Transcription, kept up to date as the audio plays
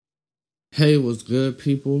Hey, what's good,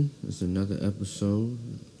 people? It's another episode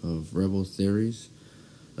of Rebel Theories.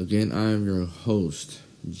 Again, I am your host,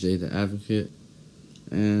 Jay the Advocate.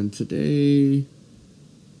 And today,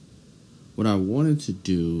 what I wanted to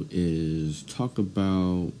do is talk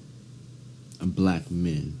about black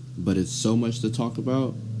men. But it's so much to talk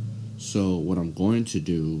about. So what I'm going to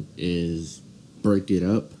do is break it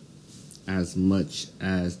up as much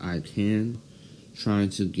as I can, trying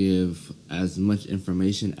to give as much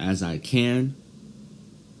information as I can.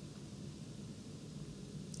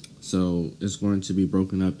 So it's going to be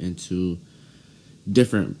broken up into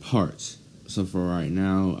different parts. So for right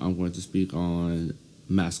now, I'm going to speak on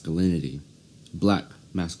masculinity, black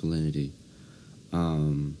masculinity.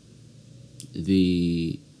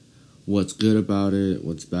 What's good about it,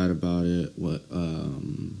 what's bad about it,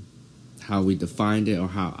 how we defined it, or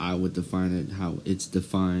how I would define it, how it's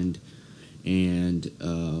defined, and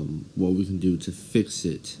what we can do to fix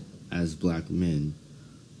it as black men.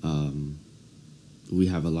 We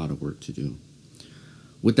have a lot of work to do.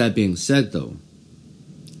 With that being said, though,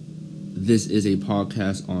 this is a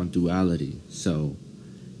podcast on duality. So,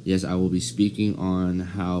 yes, I will be speaking on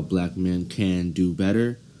how black men can do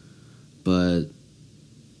better, but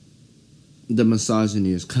the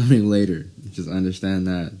misogyny is coming later. Just understand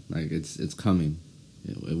that. Like, it's coming.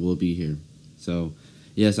 It will be here. So,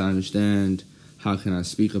 yes, I understand how can I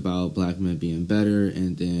speak about black men being better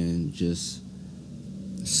and then just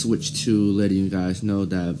switch to letting you guys know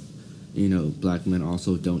that, black men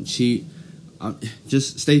also don't cheat.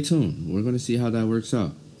 Just stay tuned. We're going to see how that works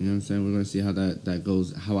out. You know what I'm saying? We're going to see how that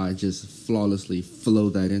goes, how I just flawlessly flow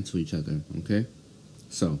that into each other, okay?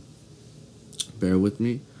 So, bear with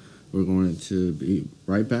me. We're going to be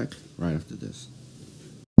right back right after this.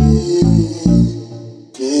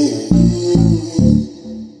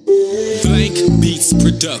 Blank Beats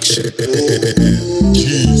Production.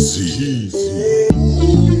 Jeezy.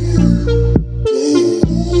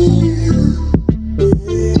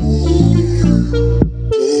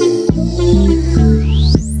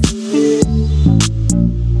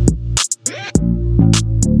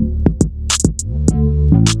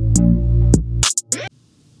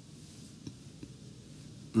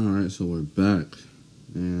 Alright, so we're back.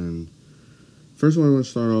 And first one I want to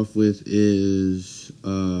start off with is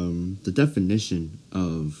the definition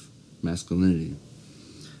of masculinity.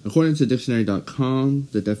 According to dictionary.com,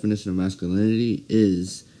 the definition of masculinity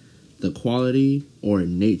is the quality or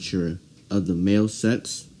nature of the male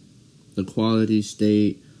sex, the quality,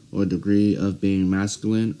 state, or degree of being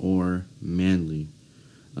masculine or manly.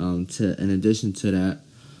 In addition to that,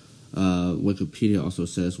 Wikipedia also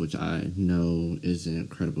says, which I know is an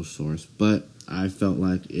incredible source, but I felt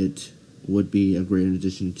like it would be a great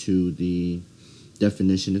addition to the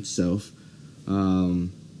definition itself. The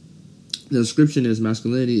description is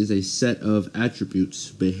masculinity is a set of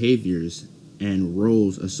attributes, behaviors, and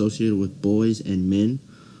roles associated with boys and men.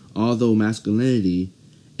 Although masculinity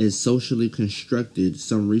is socially constructed,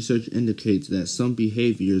 some research indicates that some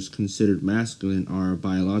behaviors considered masculine are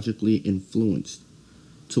biologically influenced.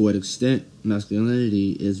 To what extent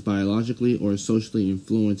masculinity is biologically or socially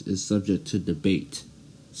influenced is subject to debate.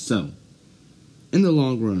 So, in the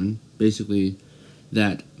long run, basically,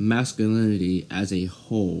 that masculinity as a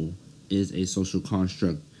whole is a social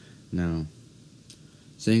construct. Now,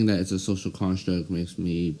 saying that it's a social construct makes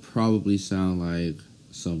me probably sound like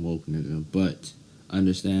some woke nigga, but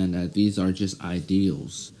understand that these are just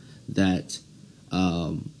ideals that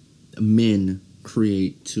men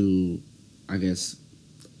create to, I guess,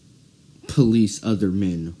 police other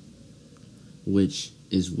men, which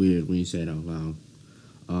is weird when you say it out loud.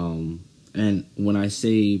 And when I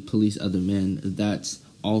say police other men, that's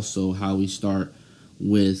also how we start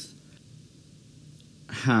with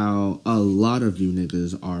how a lot of you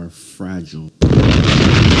niggas are fragile.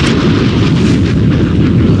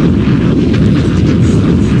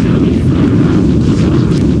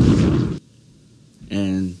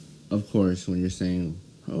 And of course, when you're saying,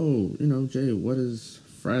 oh, Jay, what is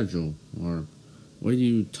fragile? Or what are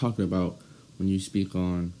you talking about when you speak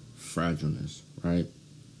on fragileness, right?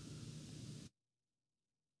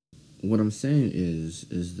 What I'm saying is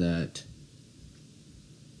that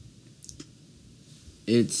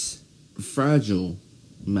it's fragile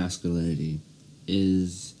masculinity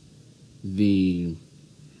is the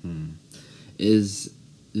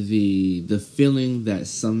feeling that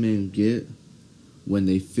some men get when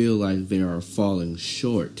they feel like they are falling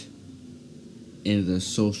short in the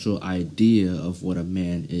social idea of what a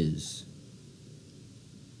man is.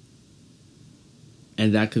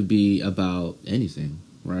 And that could be about anything,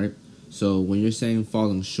 right? So when you're saying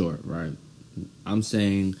falling short, right? I'm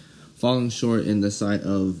saying falling short in the sight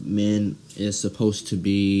of men is supposed to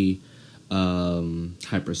be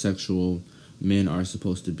hypersexual. Men are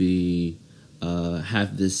supposed to be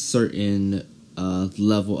have this certain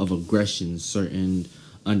level of aggression, certain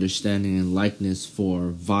understanding and likeness for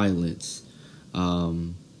violence,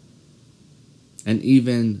 and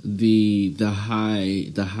even the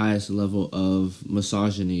highest level of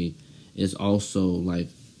misogyny is also like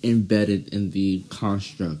embedded in the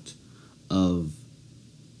construct of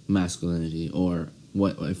masculinity, or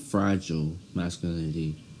what a fragile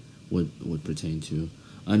masculinity would pertain to.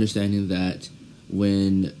 Understanding that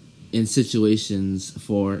when in situations,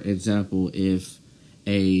 for example, if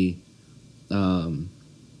a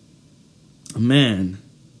man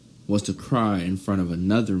was to cry in front of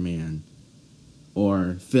another man,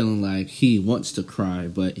 or feeling like he wants to cry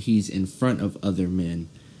but he's in front of other men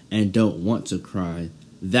and don't want to cry,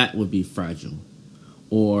 that would be fragile.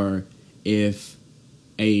 Or if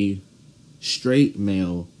a straight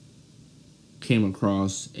male came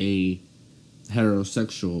across a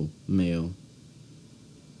heterosexual male,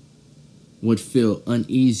 would feel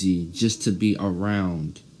uneasy just to be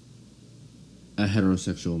around a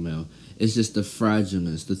heterosexual male. It's just the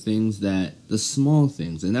fragileness, the small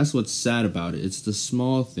things, and that's what's sad about it. It's the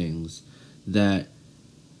small things that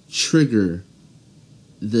trigger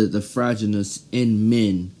the fragileness in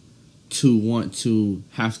men to want to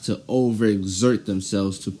have to overexert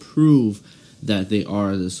themselves to prove that they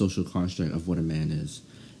are the social construct of what a man is.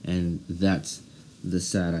 And that's the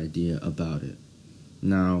sad idea about it.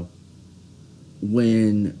 Now,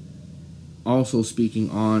 when also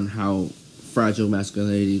speaking on how fragile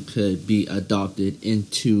masculinity could be adopted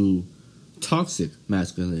into toxic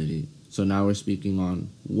masculinity. So now we're speaking on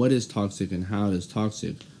what is toxic and how does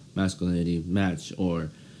toxic masculinity match or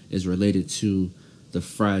is related to the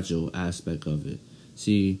fragile aspect of it.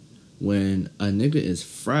 See, when a nigga is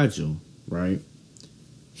fragile, right,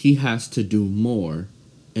 he has to do more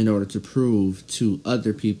in order to prove to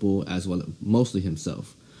other people, as well, mostly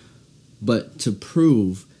himself, but to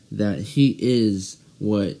prove that he is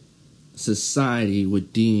what society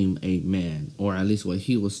would deem a man, or at least what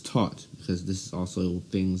he was taught, because this is also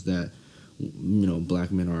things that, you know,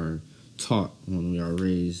 black men are taught when we are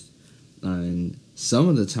raised. And some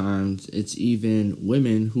of the times it's even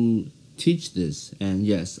women who teach this. And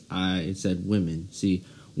yes, I said women. See,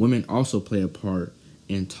 women also play a part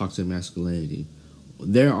in toxic masculinity.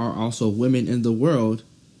 There are also women in the world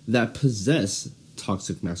that possess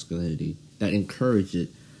toxic masculinity, that encourage it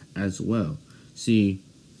as well. See,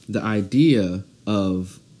 the idea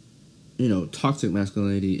of, you know, toxic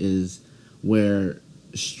masculinity is where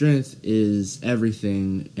strength is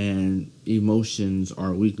everything and emotions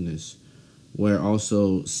are weakness, where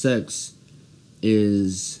also sex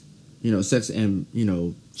is, you know, sex and, you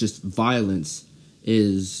know, just violence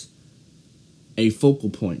is a focal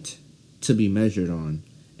point to be measured on.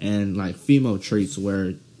 And like female traits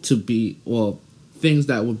where to be, well, things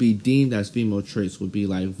that would be deemed as female traits would be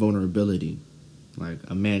like vulnerability. Like,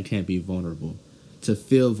 a man can't be vulnerable. To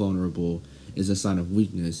feel vulnerable is a sign of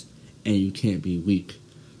weakness, and you can't be weak.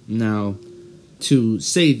 Now, to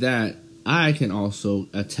say that, I can also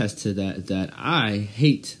attest to that I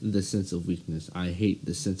hate the sense of weakness. I hate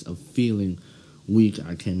the sense of feeling weak.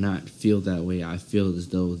 I cannot feel that way. I feel as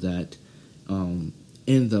though that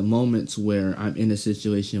in the moments where I'm in a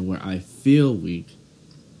situation where I feel weak,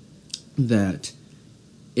 that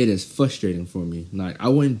it is frustrating for me. Like, I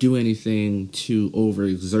wouldn't do anything to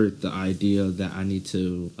overexert the idea that I need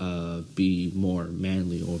to be more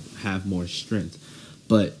manly or have more strength.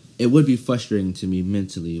 But it would be frustrating to me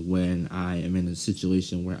mentally when I am in a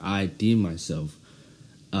situation where I deem myself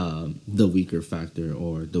the weaker factor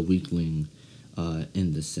or the weakling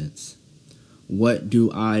in the sense. What do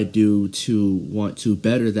I do to want to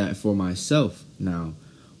better that for myself now?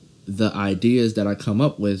 The ideas that I come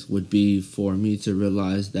up with would be for me to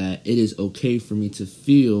realize that it is okay for me to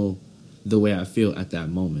feel the way I feel at that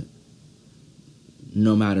moment,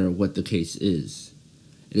 no matter what the case is.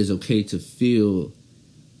 It is okay to feel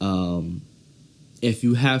if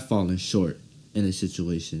you have fallen short in a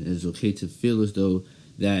situation. It is okay to feel as though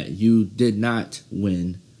that you did not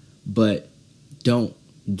win, but don't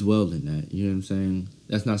dwell in that. You know what I'm saying?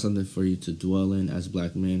 That's not something for you to dwell in as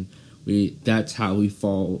black men. That's how we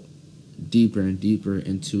fall deeper and deeper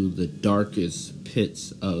into the darkest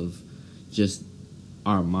pits of just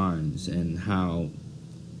our minds, and how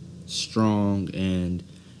strong and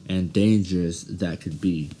dangerous that could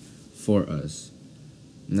be for us.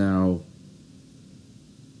 Now,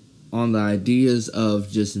 on the ideas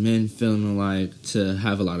of just men feeling like to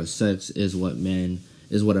have a lot of sex is what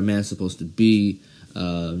a man's supposed to be,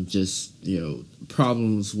 just,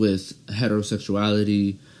 problems with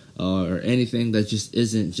heterosexuality or anything that just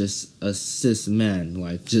isn't just a cis man,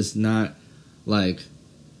 like just not like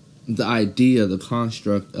the idea, the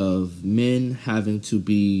construct of men having to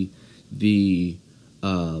be the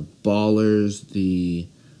ballers, the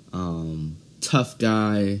tough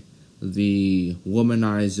guy, the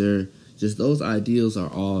womanizer. Just those ideals are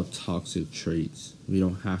all toxic traits. We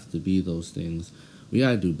don't have to be those things. We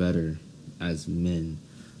gotta do better as men.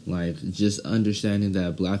 Like, just understanding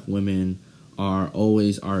that black women are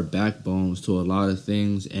always our backbones to a lot of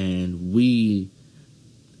things, and we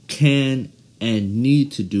can and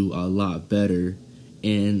need to do a lot better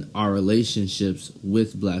in our relationships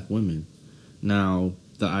with black women. Now,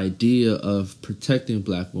 the idea of protecting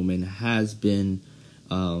black women has been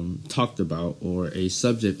talked about, or a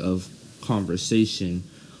subject of conversation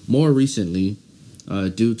more recently,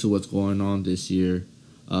 due to what's going on this year,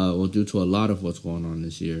 due to a lot of what's going on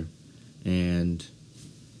this year. And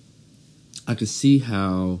I could see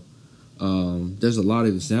how there's a lot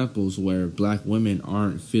of examples where black women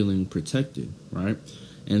aren't feeling protected, right?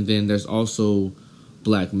 And then there's also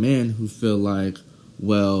black men who feel like,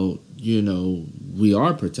 well, we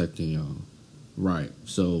are protecting y'all, right?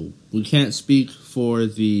 So we can't speak for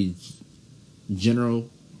the general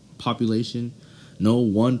population. No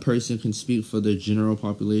one person can speak for the general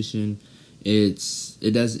population. It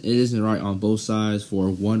isn't right on both sides for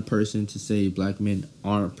one person to say black men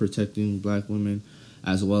aren't protecting black women,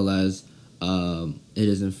 as well as it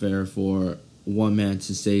isn't fair for one man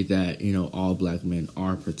to say that all black men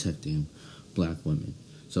are protecting black women.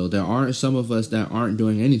 So there aren't some of us that aren't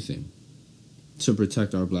doing anything to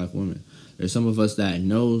protect our black women. There's some of us that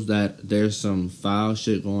knows that there's some foul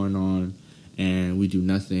shit going on, and we do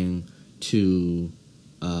nothing to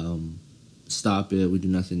stop it. We do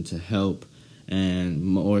nothing to help, and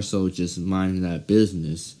more so just minding that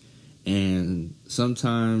business. And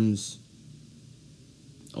sometimes,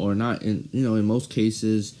 or not, in most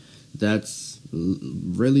cases, that's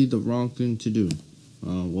really the wrong thing to do.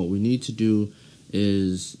 What we need to do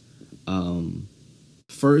is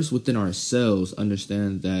first, within ourselves,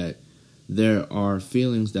 understand that there are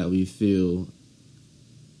feelings that we feel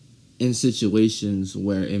in situations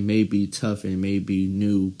where it may be tough and it may be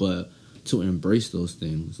new, but to embrace those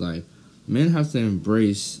things. Like, men have to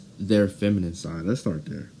embrace their feminine side. Let's start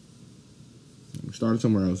there. We started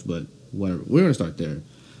somewhere else, but whatever. We're going to start there.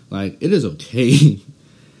 Like, it is okay.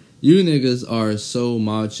 You niggas are so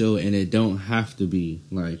macho, and it don't have to be.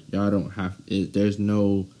 Like, y'all don't have... there's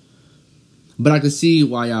no... But I can see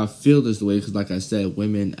why y'all feel this way, because like I said,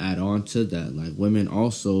 women add on to that. Like, women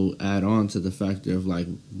also add on to the factor of, like,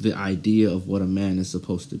 the idea of what a man is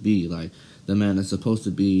supposed to be. Like, the man is supposed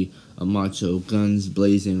to be a macho, guns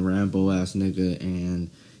blazing, Rambo-ass nigga,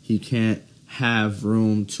 and he can't have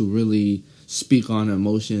room to really speak on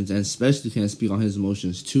emotions, and especially can't speak on his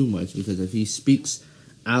emotions too much, because if he speaks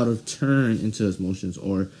out of turn into his emotions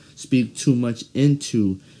or speak too much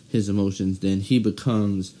into his emotions, then he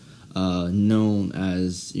becomes known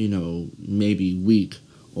as, maybe weak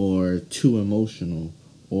or too emotional,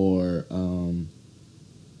 or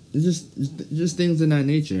just things in that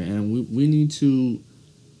nature. And we need to,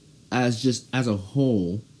 as a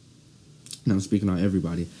whole, and I'm speaking on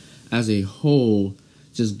everybody, as a whole,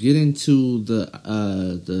 just get into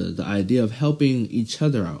the idea of helping each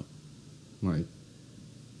other out. Like,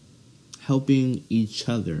 helping each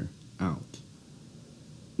other out.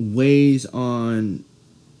 Ways on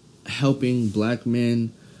helping black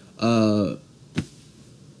men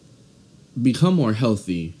become more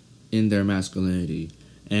healthy in their masculinity.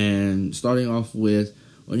 And starting off with,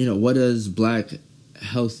 what does black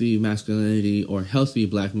healthy masculinity or healthy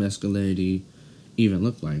black masculinity even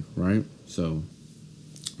look like, right? So,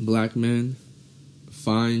 black men,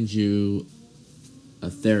 find you a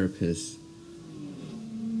therapist,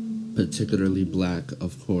 particularly black,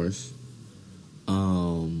 of course,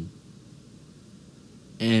 and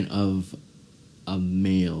of a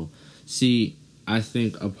male. See, I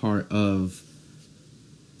think a part of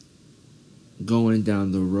going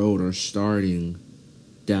down the road or starting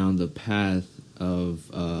down the path of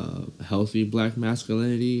healthy black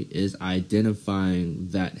masculinity is identifying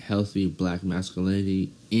that healthy black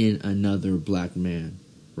masculinity in another black man,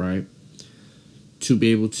 right? To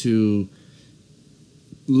be able to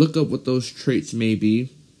look up what those traits may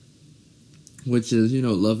be, which is,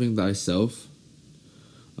 loving thyself,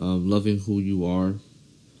 loving who you are,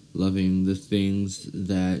 loving the things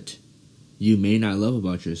that you may not love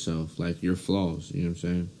about yourself, like your flaws, you know what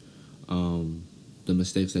I'm saying? The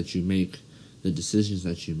mistakes that you make, the decisions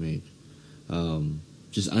that you make.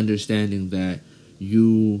 Just understanding that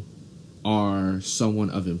you are someone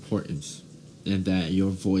of importance, and that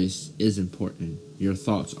your voice is important, your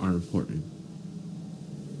thoughts are important.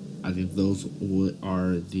 I think those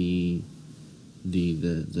are the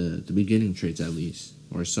beginning traits, at least,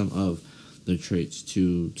 or some of the traits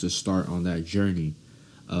to start on that journey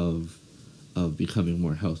of becoming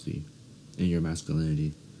more healthy in your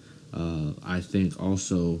masculinity. I think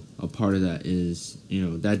also a part of that is,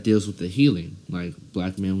 that deals with the healing. Like,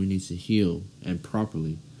 black men, we need to heal, and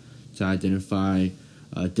properly, to identify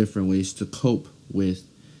different ways to cope with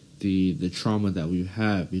the trauma that we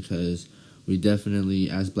have, because we definitely,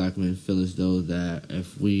 as black men, feel as though that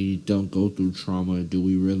if we don't go through trauma, do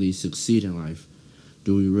we really succeed in life?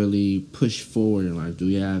 Do we really push forward in life? Do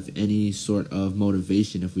we have any sort of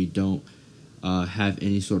motivation if we don't have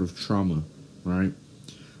any sort of trauma, right?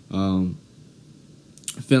 Feeling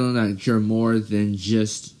like you're more than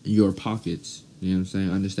just your pockets, you know what I'm saying?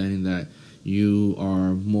 Understanding that you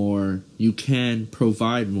can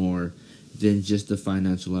provide more than just the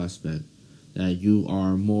financial aspect, that you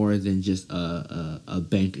are more than just a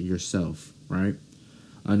bank yourself, right?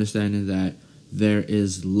 Understanding that there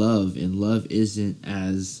is love, and love isn't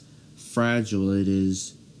as fragile. It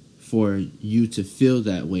is for you to feel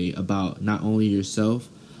that way about not only yourself,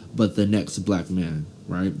 but the next black man,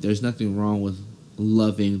 right? There's nothing wrong with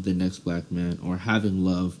loving the next black man, or having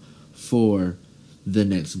love for the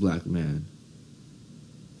next black man.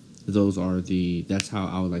 That's how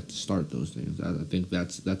I would like to start those things. I think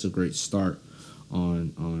that's a great start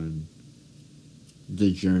on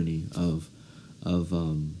the journey of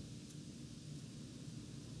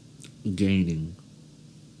gaining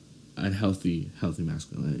a healthy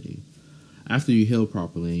masculinity. After you heal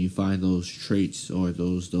properly and you find those traits or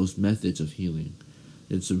those methods of healing,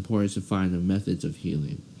 it's important to find the methods of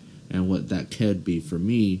healing and what that could be. For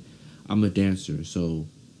me, I'm a dancer, so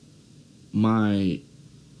my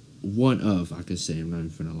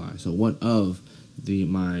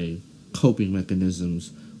coping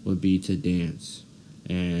mechanisms would be to dance,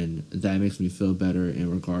 and that makes me feel better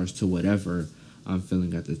in regards to whatever I'm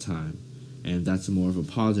feeling at the time, and that's more of a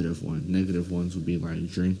positive one. Negative ones would be like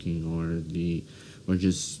drinking or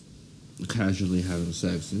just casually having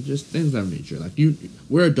sex and just things of that nature. Like,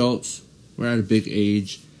 we're adults, we're at a big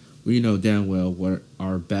age, we know damn well what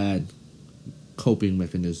are bad coping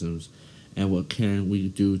mechanisms and what can we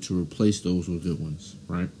do to replace those with good ones,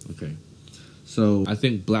 right? Okay. So I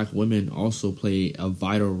think black women also play a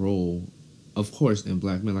vital role, of course, in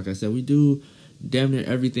black men. Like I said, we do damn near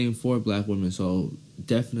everything for black women, so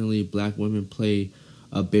definitely black women play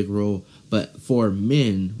a big role. But for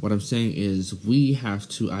men, what I'm saying is we have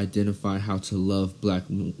to identify how to love black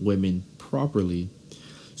women properly,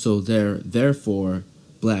 so therefore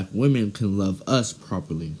black women can love us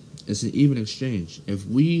properly. It's an even exchange. If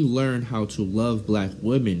we learn how to love black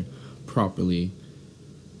women properly,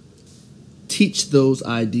 teach those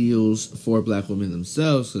ideals for black women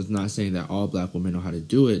themselves, because not saying that all black women know how to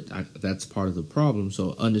do it. That's part of the problem.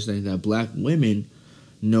 So understanding that black women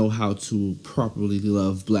know how to properly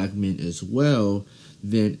love black men as well,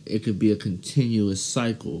 then it could be a continuous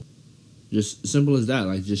cycle. Just simple as that.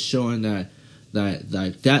 Like, just showing that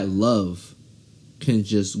love can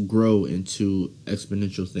just grow into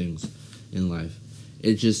exponential things in life.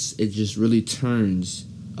 It just really turns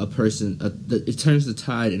it turns the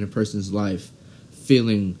tide in a person's life,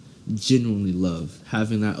 feeling genuinely loved,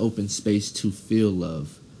 having that open space to feel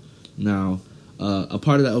love. Now, a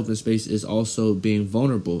part of that open space is also being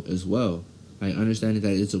vulnerable as well. Like, understanding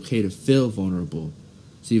that it's okay to feel vulnerable.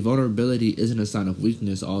 See, vulnerability isn't a sign of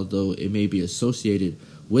weakness, although it may be associated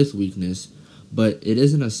with weakness, but it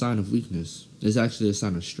isn't a sign of weakness. It's actually a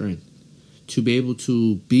sign of strength. To be able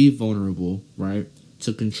to be vulnerable, right?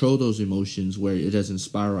 To control those emotions where it doesn't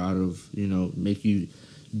spiral out of, make you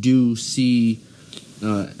see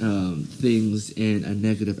things in a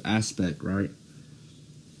negative aspect, right?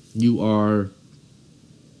 You are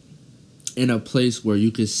in a place where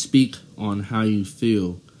you can speak on how you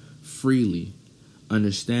feel freely,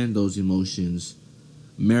 understand those emotions,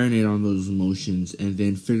 marinate on those emotions, and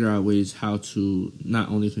then figure out ways how to not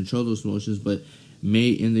only control those emotions, but may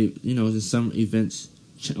in some events,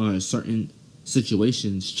 certain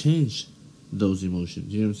situations, change those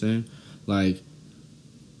emotions. You know what I'm saying? Like,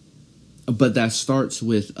 but that starts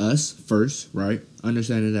with us first, right?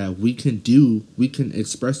 Understanding that we can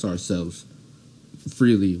express ourselves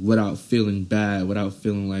freely without feeling bad, without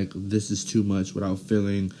feeling like this is too much, without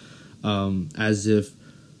feeling as if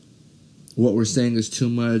what we're saying is too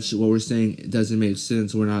much, what we're saying doesn't make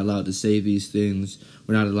sense, we're not allowed to say these things,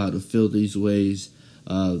 we're not allowed to feel these ways.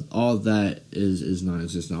 All that is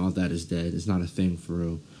non-existent. All that is dead. It's not a thing for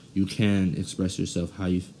real. You can express yourself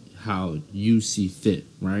how you see fit,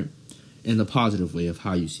 right? In the positive way of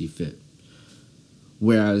how you see fit.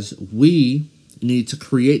 Whereas we need to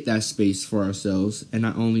create that space for ourselves, and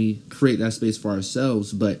not only create that space for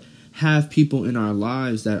ourselves, but have people in our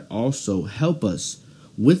lives that also help us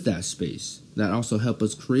with that space, that also help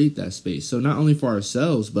us create that space. So not only for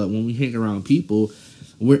ourselves, but when we hang around people,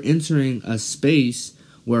 we're entering a space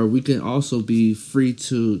where we can also be free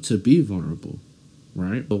to be vulnerable,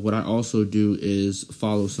 right? But what I also do is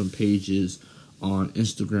follow some pages on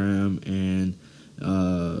Instagram and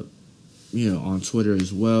on Twitter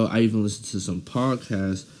as well. I even listen to some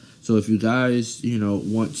podcasts. So if you guys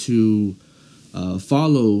want to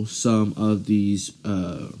follow some of these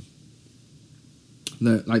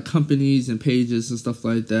like companies and pages and stuff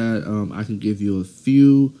like that, I can give you a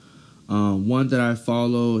few. One that I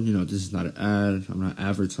follow, this is not an ad. I'm not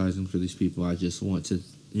advertising for these people. I just want to,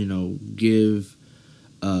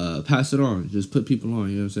 pass it on. Just put people on, what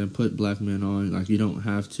I'm saying? Put black men on. Like, you don't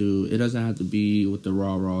have to, it doesn't have to be with the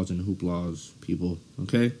rah-rahs and hooplas people,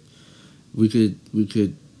 okay? We could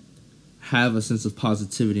have a sense of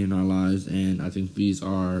positivity in our lives, and I think these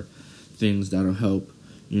are things that'll help,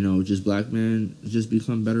 just black men just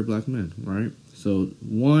become better black men, right? So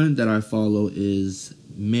one that I follow is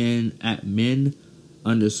men_thrive.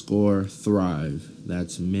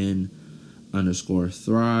 That's men_thrive.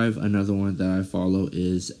 Another one that I follow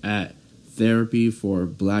is at Therapy for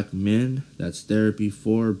Black Men. That's Therapy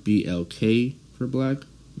for BLK for Black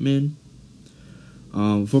Men.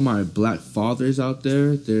 For my black fathers out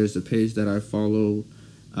there, there's a page that I follow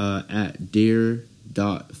at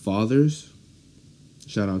dear.fathers.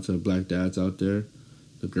 Shout out to the black dads out there,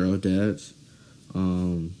 the girl dads.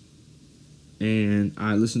 And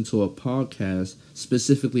I listen to a podcast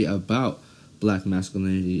specifically about black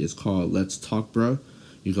masculinity. It's called Let's Talk Bruh.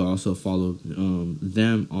 You can also follow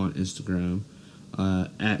them on Instagram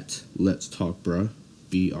at Let's Talk Bruh,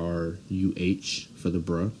 BRUH for the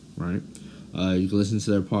bruh, right? You can listen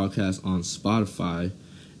to their podcast on Spotify,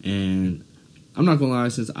 and I'm not gonna lie,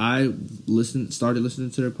 since I started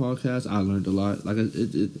listening to their podcast, I learned a lot. Like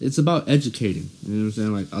it's about educating. You know what I'm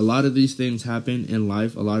saying? Like, a lot of these things happen in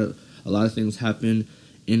life. A lot of things happen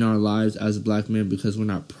in our lives as black men because we're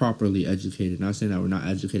not properly educated. Not saying that we're not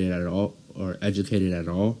educated at all or educated at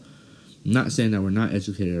all. I'm not saying that we're not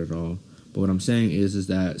educated at all. But what I'm saying is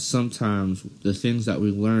that sometimes the things that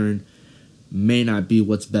we learn may not be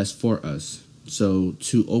what's best for us. So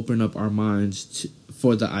to open up our minds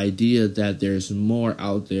for the idea that there's more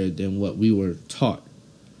out there than what we were taught.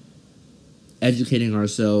 Educating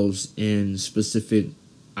ourselves in specific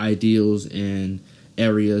ideals and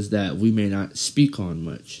areas that we may not speak on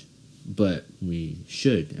much, but we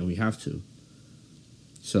should and we have to.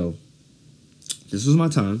 So this was my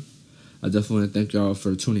time. I definitely want to thank y'all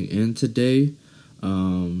for tuning in today.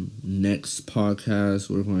 Next podcast,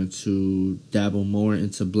 we're going to dabble more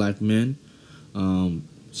into black men.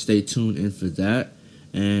 Stay tuned in for that.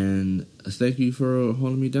 And thank you for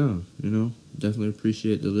holding me down. Definitely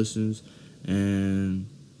appreciate the listens. And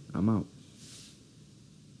I'm out.